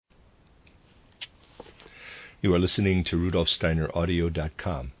You are listening to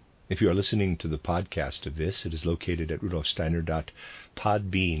rudolfsteineraudio.com. If you are listening to the podcast of this, it is located at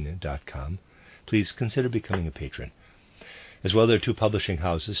rudolfsteiner.podbean.com. Please consider becoming a patron. As well, there are two publishing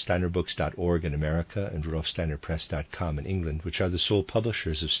houses, steinerbooks.org in America and rudolfsteinerpress.com in England, which are the sole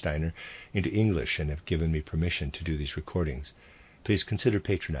publishers of Steiner into English and have given me permission to do these recordings. Please consider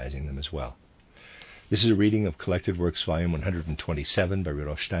patronizing them as well. This is a reading of Collected Works, Volume 127 by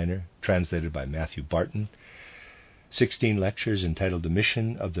Rudolf Steiner, translated by Matthew Barton. 16 lectures entitled The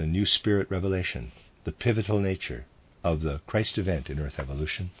Mission of the New Spirit Revelation, the Pivotal Nature of the Christ Event in Earth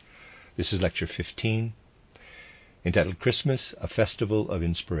Evolution. This is Lecture 15, entitled Christmas, a Festival of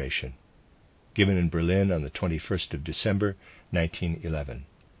Inspiration, given in Berlin on the 21st of December, 1911.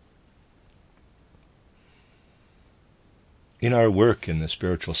 In our work in the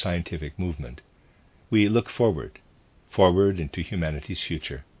spiritual scientific movement, we look forward into humanity's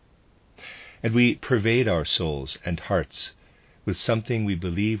future. And we pervade our souls and hearts with something we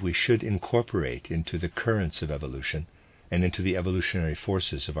believe we should incorporate into the currents of evolution and into the evolutionary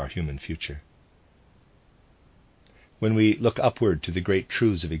forces of our human future. When we look upward to the great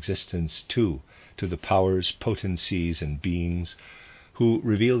truths of existence, to the powers, potencies, and beings who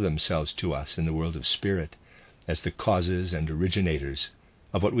reveal themselves to us in the world of spirit as the causes and originators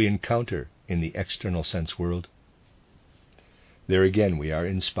of what we encounter in the external sense world, there again we are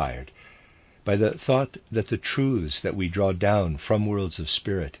inspired by the thought that the truths that we draw down from worlds of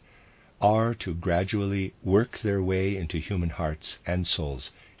spirit are to gradually work their way into human hearts and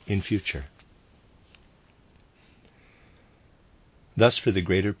souls in future. Thus, for the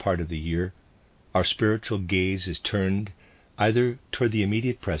greater part of the year, our spiritual gaze is turned either toward the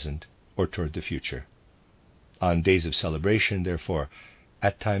immediate present or toward the future. On days of celebration, therefore,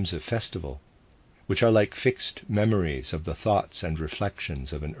 at times of festival, which are like fixed memories of the thoughts and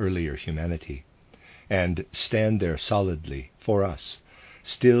reflections of an earlier humanity, and stand there solidly for us,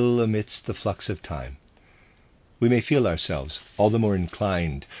 still amidst the flux of time, we may feel ourselves all the more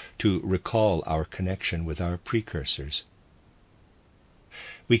inclined to recall our connection with our precursors.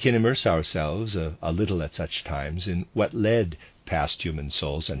 We can immerse ourselves a little at such times in what led past human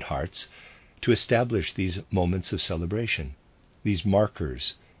souls and hearts to establish these moments of celebration, these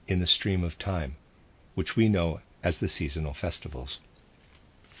markers in the stream of time, which we know as the seasonal festivals.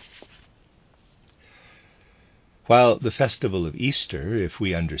 While the festival of Easter, if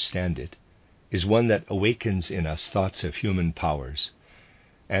we understand it, is one that awakens in us thoughts of human powers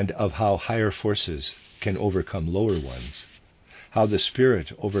and of how higher forces can overcome lower ones, how the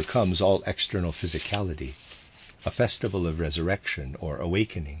Spirit overcomes all external physicality, a festival of resurrection or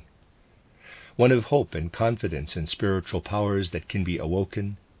awakening, one of hope and confidence in spiritual powers that can be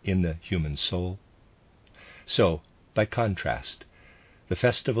awoken in the human soul. So, by contrast, the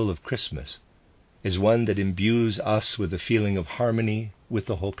festival of Christmas is one that imbues us with a feeling of harmony with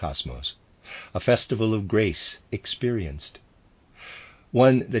the whole cosmos, a festival of grace experienced,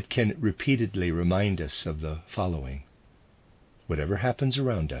 one that can repeatedly remind us of the following: whatever happens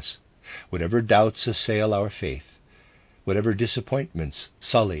around us, whatever doubts assail our faith, whatever disappointments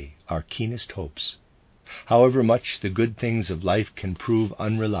sully our keenest hopes, however much the good things of life can prove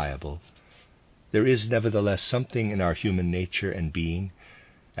unreliable, there is nevertheless something in our human nature and being,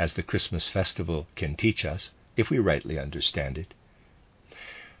 as the Christmas festival can teach us, if we rightly understand it,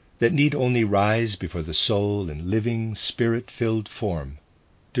 that need only rise before the soul in living, spirit-filled form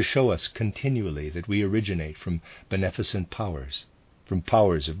to show us continually that we originate from beneficent powers, from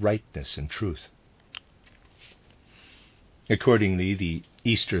powers of rightness and truth. Accordingly, the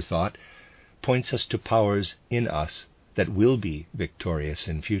Easter thought points us to powers in us that will be victorious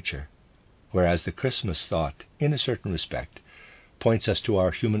in future, whereas the Christmas thought, in a certain respect, points us to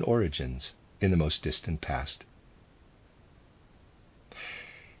our human origins in the most distant past.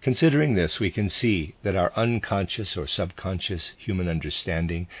 Considering this, we can see that our unconscious or subconscious human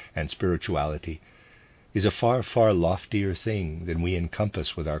understanding and spirituality is a far, far loftier thing than we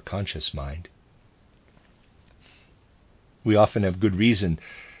encompass with our conscious mind. We often have good reason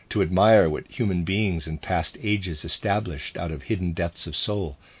to admire what human beings in past ages established out of hidden depths of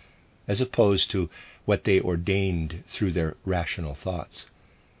soul, as opposed to what they ordained through their rational thoughts,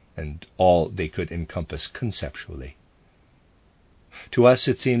 and all they could encompass conceptually. To us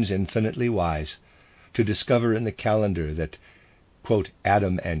it seems infinitely wise to discover in the calendar that, quote,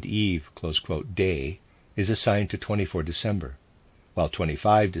 Adam and Eve, close quote, day is assigned to 24 December, while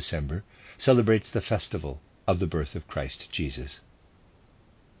 25 December celebrates the festival of the birth of Christ Jesus.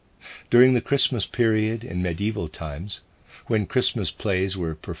 During the Christmas period in medieval times, when Christmas plays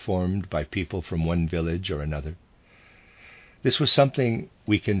were performed by people from one village or another, This was something,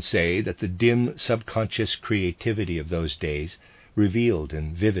 we can say, that the dim subconscious creativity of those days revealed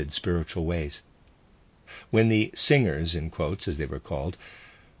in vivid spiritual ways. When the singers, in quotes as they were called,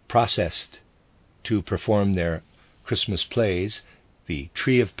 processed to perform their Christmas plays, the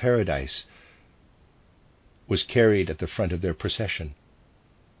tree of paradise was carried at the front of their procession.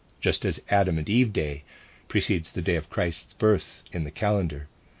 Just as Adam and Eve Day precedes the day of Christ's birth in the calendar,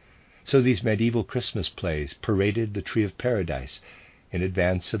 so these medieval Christmas plays paraded the tree of paradise in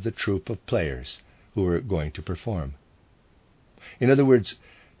advance of the troupe of players who were going to perform. In other words,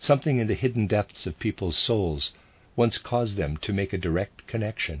 something in the hidden depths of people's souls once caused them to make a direct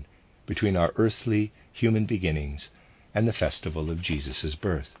connection between our earthly human beginnings and the festival of Jesus'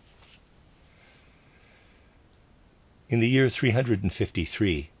 birth. In the year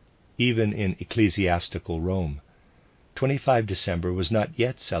 353, even in ecclesiastical Rome, 25 December was not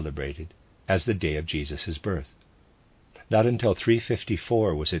yet celebrated as the day of Jesus' birth. Not until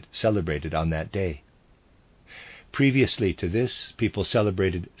 354 was it celebrated on that day. Previously to this, people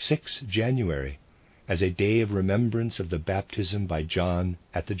celebrated 6 January as a day of remembrance of the baptism by John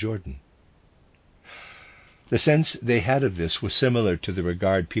at the Jordan. The sense they had of this was similar to the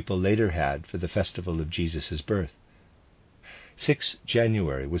regard people later had for the festival of Jesus' birth. 6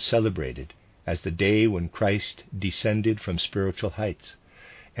 January was celebrated as the day when Christ descended from spiritual heights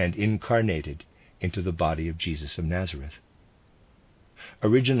and incarnated into the body of Jesus of Nazareth.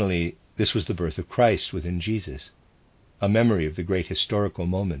 Originally, this was the birth of Christ within Jesus, a memory of the great historical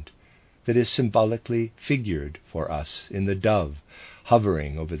moment that is symbolically figured for us in the dove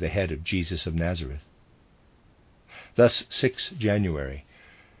hovering over the head of Jesus of Nazareth. Thus, 6 January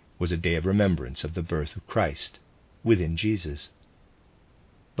was a day of remembrance of the birth of Christ within Jesus.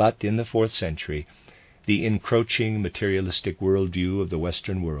 But in the 4th century, the encroaching materialistic worldview of the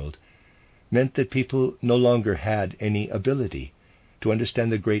Western world meant that people no longer had any ability to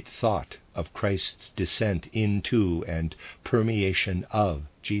understand the great thought of Christ's descent into and permeation of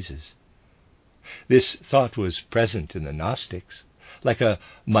Jesus. This thought was present in the Gnostics, like a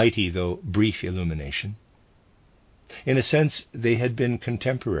mighty though brief illumination. In a sense, they had been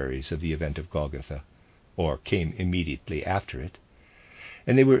contemporaries of the event of Golgotha, or came immediately after it,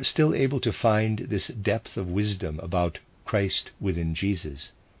 and they were still able to find this depth of wisdom about Christ within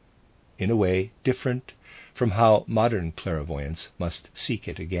Jesus, in a way different from how modern clairvoyants must seek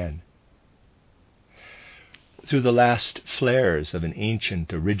it again. Through the last flares of an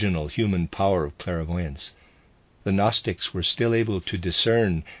ancient, original human power of clairvoyance, the Gnostics were still able to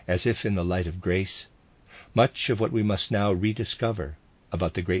discern, as if in the light of grace, much of what we must now rediscover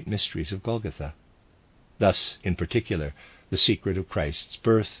about the great mysteries of Golgotha. Thus, in particular, the secret of Christ's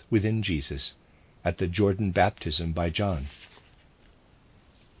birth within Jesus at the Jordan baptism by John.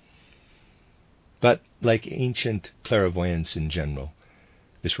 But, like ancient clairvoyance in general,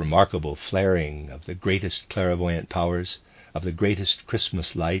 this remarkable flaring of the greatest clairvoyant powers, of the greatest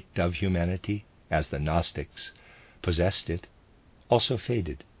Christmas light of humanity, as the Gnostics possessed it, also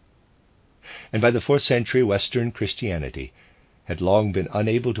faded. And by the 4th century, Western Christianity had long been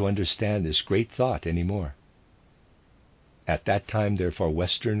unable to understand this great thought any more. At that time, therefore,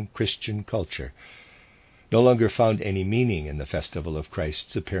 Western Christian culture no longer found any meaning in the festival of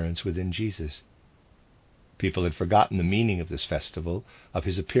Christ's appearance within Jesus. People had forgotten the meaning of this festival, of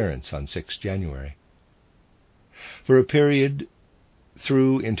his appearance on 6 January. For a period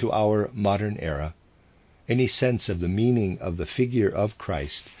through into our modern era, any sense of the meaning of the figure of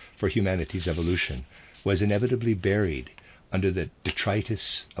Christ for humanity's evolution was inevitably buried under the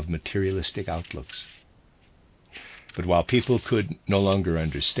detritus of materialistic outlooks. But while people could no longer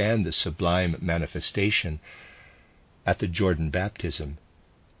understand the sublime manifestation at the Jordan baptism,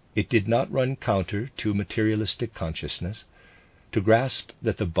 it did not run counter to materialistic consciousness to grasp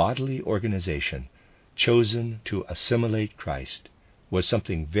that the bodily organization chosen to assimilate Christ was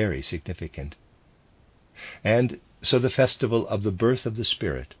something very significant. And so the festival of the birth of the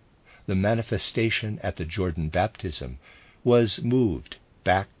Spirit, the manifestation at the Jordan baptism, was moved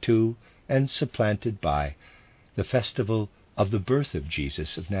back to and supplanted by the festival of the birth of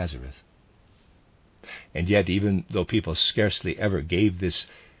Jesus of Nazareth. And yet, even though people scarcely ever gave this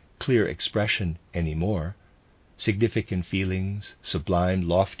clear expression any more, significant feelings, sublime,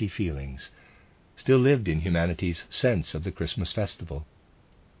 lofty feelings, still lived in humanity's sense of the Christmas festival.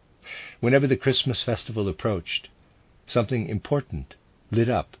 Whenever the Christmas festival approached, something important lit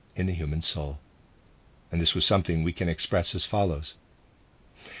up in the human soul. And this was something we can express as follows.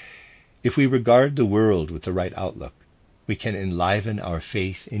 If we regard the world with the right outlook, we can enliven our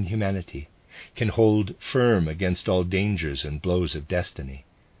faith in humanity, can hold firm against all dangers and blows of destiny.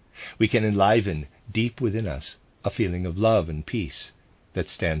 We can enliven deep within us a feeling of love and peace that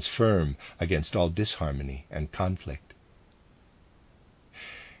stands firm against all disharmony and conflict.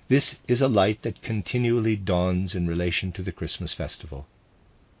 This is a light that continually dawns in relation to the Christmas festival.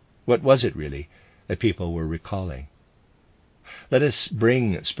 What was it really that people were recalling? Let us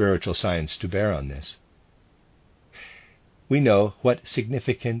bring spiritual science to bear on this. We know what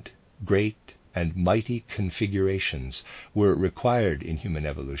significant, great, and mighty configurations were required in human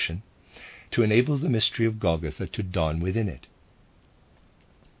evolution to enable the mystery of Golgotha to dawn within it.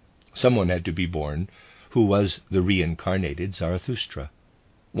 Someone had to be born who was the reincarnated Zarathustra,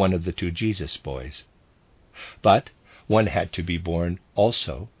 one of the two Jesus boys. But one had to be born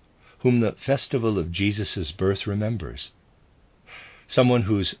also whom the festival of Jesus' birth remembers, someone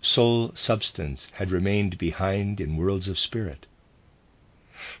whose soul substance had remained behind in worlds of spirit.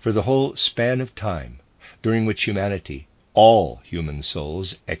 For the whole span of time during which humanity, all human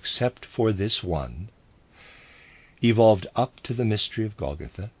souls except for this one, evolved up to the mystery of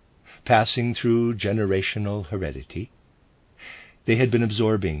Golgotha, passing through generational heredity, they had been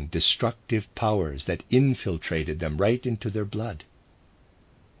absorbing destructive powers that infiltrated them right into their blood.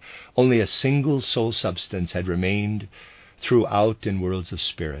 Only a single soul substance had remained throughout in worlds of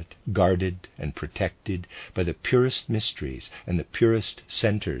spirit, guarded and protected by the purest mysteries and the purest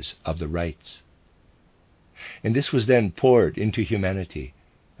centers of the rites. And this was then poured into humanity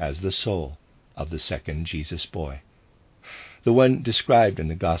as the soul of the second Jesus boy, the one described in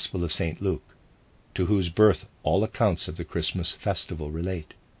the Gospel of St. Luke, to whose birth all accounts of the Christmas festival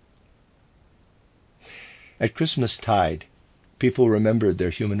relate. At Christmas tide, people remembered their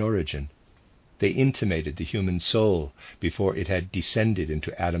human origin. They intimated the human soul before it had descended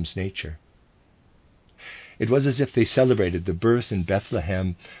into Adam's nature. It was as if they celebrated the birth in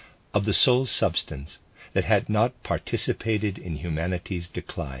Bethlehem of the soul substance that had not participated in humanity's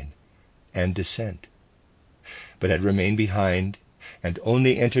decline and descent, but had remained behind and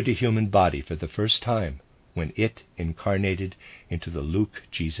only entered a human body for the first time when it incarnated into the Luke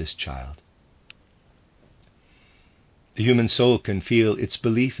Jesus child. The human soul can feel its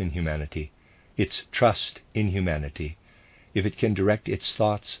belief in humanity, its trust in humanity, if it can direct its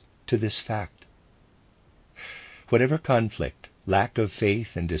thoughts to this fact. Whatever conflict, lack of faith,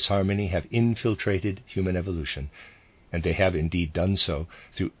 and disharmony have infiltrated human evolution, and they have indeed done so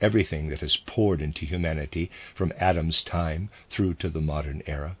through everything that has poured into humanity from Adam's time through to the modern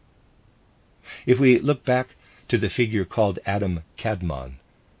era. If we look back to the figure called Adam Kadmon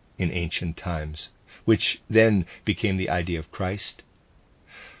in ancient times, which then became the idea of Christ,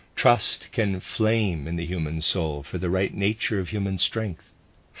 trust can flame in the human soul for the right nature of human strength,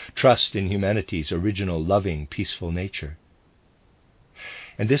 trust in humanity's original loving, peaceful nature.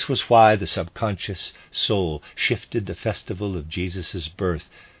 And this was why the subconscious soul shifted the festival of Jesus' birth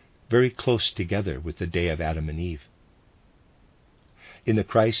very close together with the day of Adam and Eve. In the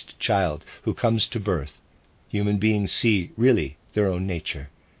Christ child who comes to birth, human beings see really their own nature,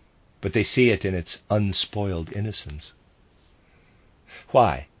 but they see it in its unspoiled innocence.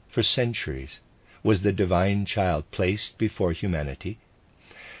 Why, for centuries, was the divine child placed before humanity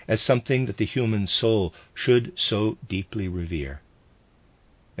as something that the human soul should so deeply revere?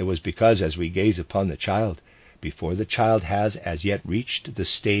 It was because as we gaze upon the child, before the child has as yet reached the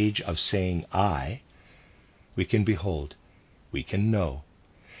stage of saying I, we can behold, we can know,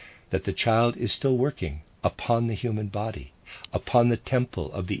 that the child is still working upon the human body, upon the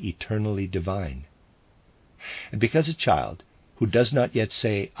temple of the eternally divine. And because a child who does not yet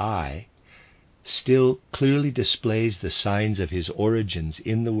say I still clearly displays the signs of his origins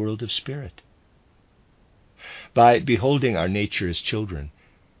in the world of spirit. By beholding our nature as children,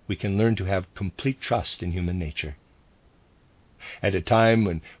 we can learn to have complete trust in human nature. At a time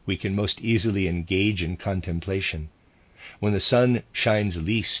when we can most easily engage in contemplation, when the sun shines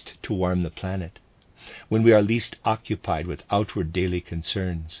least to warm the planet, when we are least occupied with outward daily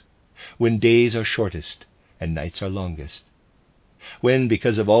concerns, when days are shortest and nights are longest, when,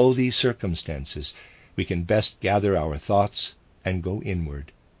 because of all these circumstances, we can best gather our thoughts and go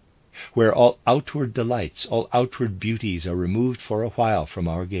inward, where all outward delights, all outward beauties are removed for a while from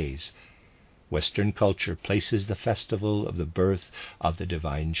our gaze, Western culture places the festival of the birth of the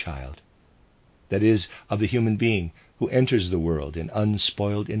divine child, that is, of the human being who enters the world in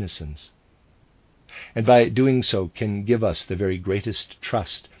unspoiled innocence, and by doing so can give us the very greatest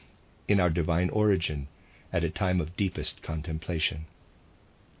trust in our divine origin at a time of deepest contemplation.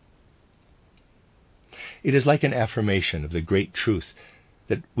 It is like an affirmation of the great truth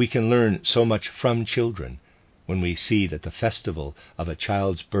that we can learn so much from children when we see that the festival of a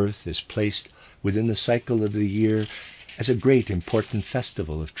child's birth is placed within the cycle of the year as a great important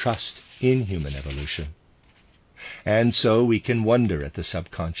festival of trust in human evolution. And so we can wonder at the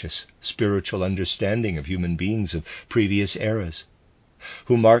subconscious spiritual understanding of human beings of previous eras,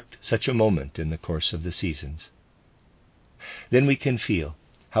 who marked such a moment in the course of the seasons. Then we can feel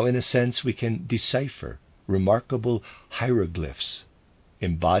how, in a sense, we can decipher remarkable hieroglyphs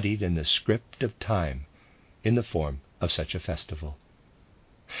embodied in the script of time in the form of such a festival.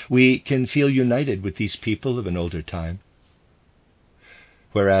 We can feel united with these people of an older time,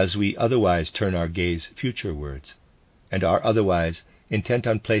 whereas we otherwise turn our gaze futurewards and are otherwise intent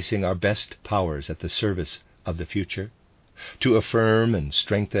on placing our best powers at the service of the future, to affirm and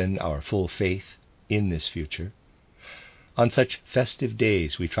strengthen our full faith in this future. On such festive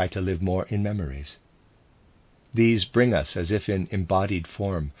days we try to live more in memories. These bring us, as if in embodied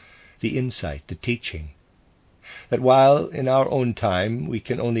form, the insight, the teaching, that while in our own time we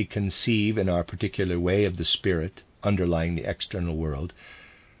can only conceive in our particular way of the spirit underlying the external world,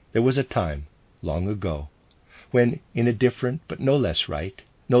 there was a time, long ago, when, in a different but no less right,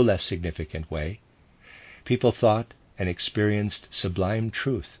 no less significant way, people thought and experienced sublime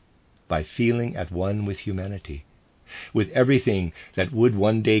truth by feeling at one with humanity, with everything that would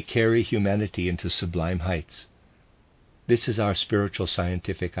one day carry humanity into sublime heights. This is our spiritual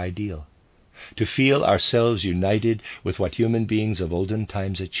scientific ideal, to feel ourselves united with what human beings of olden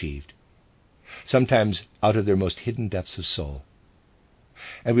times achieved, sometimes out of their most hidden depths of soul.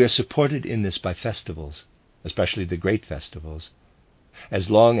 And we are supported in this by festivals, especially the great festivals, as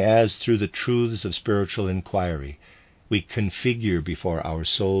long as, through the truths of spiritual inquiry, we configure before our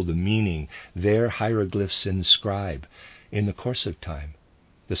soul the meaning their hieroglyphs inscribe in the course of time,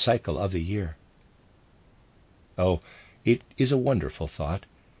 the cycle of the year. Oh, it is a wonderful thought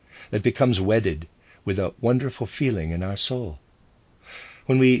that becomes wedded with a wonderful feeling in our soul,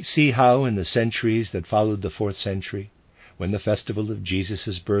 when we see how in the centuries that followed the 4th century, when the festival of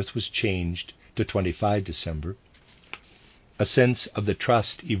Jesus' birth was changed to 25 December, a sense of the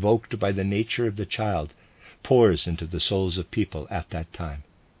trust evoked by the nature of the child pours into the souls of people at that time.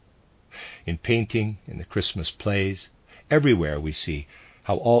 In painting, in the Christmas plays, everywhere we see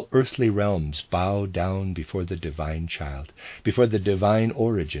how all earthly realms bow down before the divine child, before the divine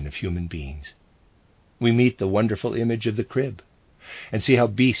origin of human beings. We meet the wonderful image of the crib, and see how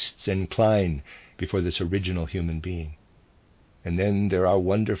beasts incline before this original human being. And then there are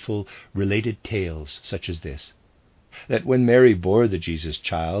wonderful related tales such as this, that when Mary bore the Jesus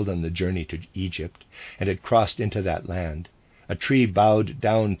child on the journey to Egypt and had crossed into that land, a tree bowed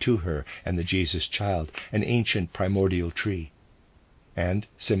down to her and the Jesus child, an ancient primordial tree. And,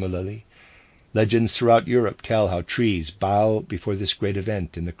 similarly, legends throughout Europe tell how trees bow before this great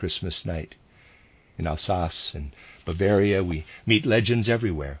event in the Christmas night. In Alsace and Bavaria we meet legends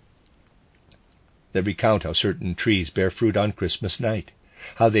everywhere that recount how certain trees bear fruit on Christmas night,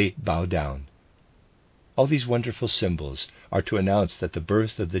 how they bow down. All these wonderful symbols are to announce that the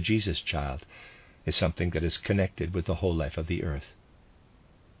birth of the Jesus child is something that is connected with the whole life of the earth.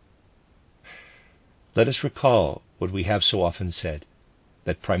 Let us recall what we have so often said,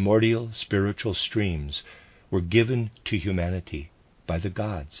 that primordial spiritual streams were given to humanity by the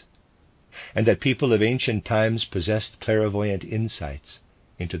gods, and that people of ancient times possessed clairvoyant insights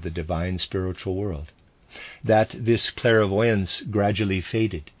into the divine spiritual world, that this clairvoyance gradually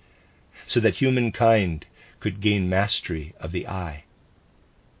faded, so that humankind could gain mastery of the eye.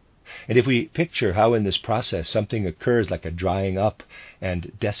 And if we picture how in this process something occurs like a drying up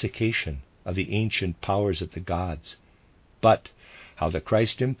and desiccation of the ancient powers of the gods, but how the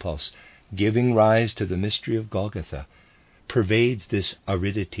Christ impulse, giving rise to the mystery of Golgotha, pervades this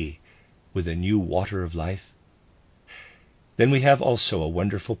aridity with a new water of life, then we have also a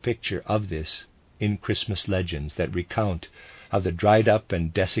wonderful picture of this in Christmas legends that recount how the dried up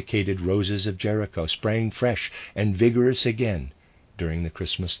and desiccated roses of Jericho sprang fresh and vigorous again during the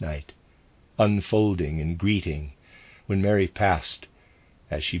Christmas night, unfolding in greeting when Mary passed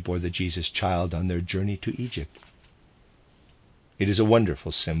as she bore the Jesus child on their journey to Egypt. It is a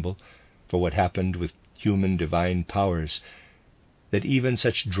wonderful symbol for what happened with human divine powers, that even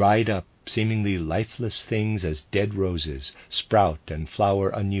such dried up, seemingly lifeless things as dead roses sprout and flower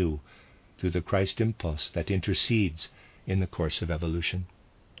anew through the Christ impulse that intercedes in the course of evolution.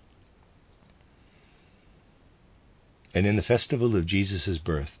 And in the festival of Jesus'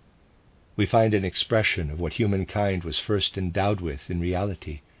 birth, we find an expression of what humankind was first endowed with in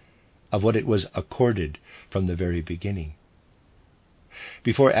reality, of what it was accorded from the very beginning.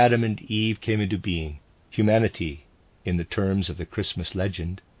 Before Adam and Eve came into being, humanity, in the terms of the Christmas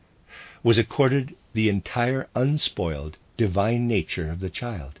legend, was accorded the entire unspoiled divine nature of the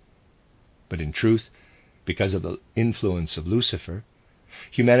child. But in truth, because of the influence of Lucifer,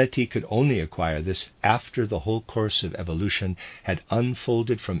 Humanity could only acquire this after the whole course of evolution had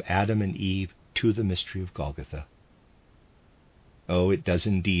unfolded from Adam and Eve to the mystery of Golgotha. Oh, it does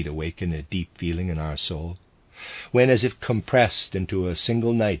indeed awaken a deep feeling in our soul, when, as if compressed into a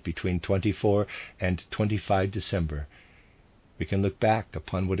single night between 24 and 25 December, we can look back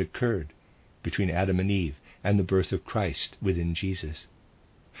upon what occurred between Adam and Eve and the birth of Christ within Jesus,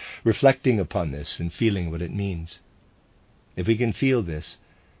 reflecting upon this and feeling what it means. If we can feel this,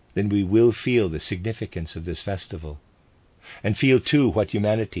 then we will feel the significance of this festival, and feel too what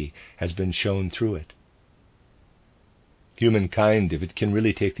humanity has been shown through it. Humankind, if it can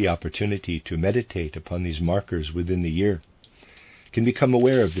really take the opportunity to meditate upon these markers within the year, can become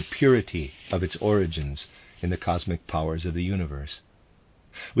aware of the purity of its origins in the cosmic powers of the universe.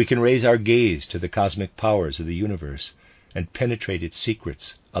 We can raise our gaze to the cosmic powers of the universe and penetrate its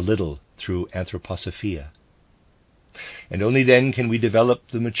secrets a little through anthroposophia. And only then can we develop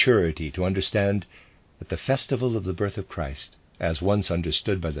the maturity to understand that the festival of the birth of Christ, as once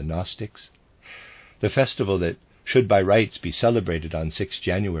understood by the Gnostics, the festival that should by rights be celebrated on 6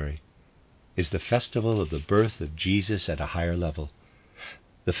 January, is the festival of the birth of Jesus at a higher level,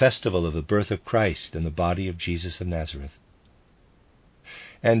 the festival of the birth of Christ in the body of Jesus of Nazareth.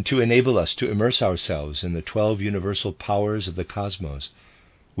 And to enable us to immerse ourselves in the 12 universal powers of the cosmos,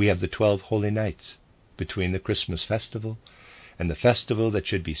 we have the 12 holy nights between the Christmas festival and the festival that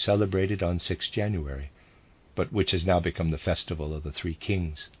should be celebrated on 6 January, but which has now become the festival of the Three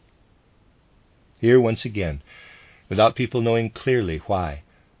Kings. Here, once again, without people knowing clearly why,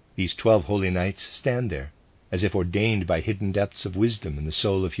 these 12 holy nights stand there, as if ordained by hidden depths of wisdom in the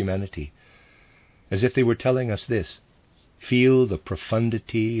soul of humanity, as if they were telling us this: feel the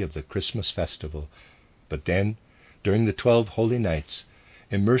profundity of the Christmas festival, but then, during the 12 holy nights,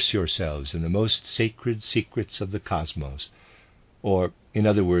 immerse yourselves in the most sacred secrets of the cosmos, or, in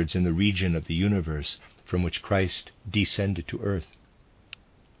other words, in the region of the universe from which Christ descended to earth.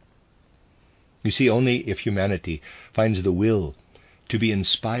 You see, only if humanity finds the will to be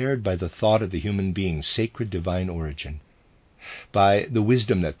inspired by the thought of the human being's sacred divine origin, by the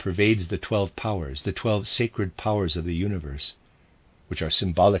wisdom that pervades the 12 powers, the 12 sacred powers of the universe, which are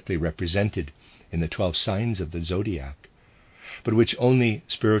symbolically represented in the 12 signs of the zodiac, but which only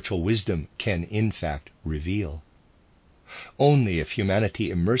spiritual wisdom can, in fact, reveal. Only if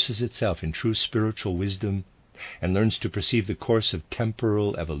humanity immerses itself in true spiritual wisdom and learns to perceive the course of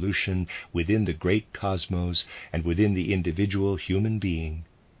temporal evolution within the great cosmos and within the individual human being,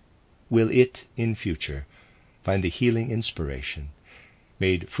 will it, in future, find the healing inspiration,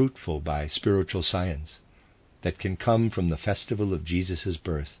 made fruitful by spiritual science, that can come from the festival of Jesus'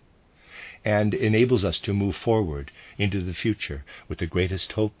 birth, and enables us to move forward into the future with the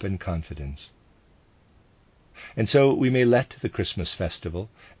greatest hope and confidence. And so we may let the Christmas festival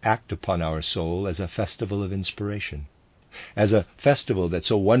act upon our soul as a festival of inspiration, as a festival that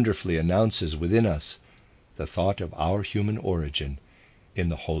so wonderfully announces within us the thought of our human origin in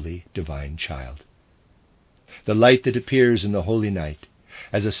the Holy Divine Child. The light that appears in the Holy Night,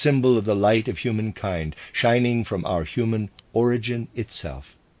 as a symbol of the light of humankind shining from our human origin itself.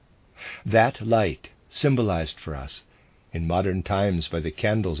 That light, symbolized for us in modern times by the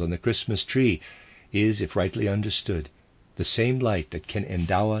candles on the Christmas tree, is, if rightly understood, the same light that can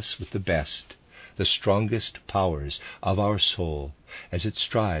endow us with the best, the strongest powers of our soul as it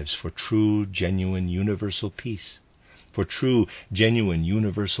strives for true, genuine, universal peace, for true, genuine,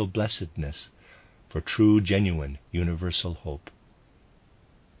 universal blessedness, for true, genuine, universal hope.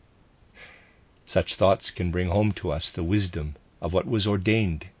 Such thoughts can bring home to us the wisdom of what was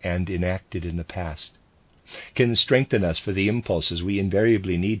ordained and enacted in the past, can strengthen us for the impulses we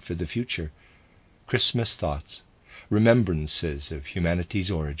invariably need for the future. Christmas thoughts, remembrances of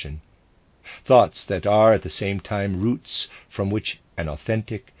humanity's origin, thoughts that are at the same time roots from which an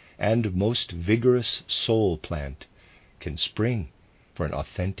authentic and most vigorous soul plant can spring for an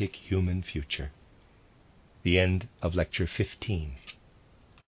authentic human future. The end of Lecture 15.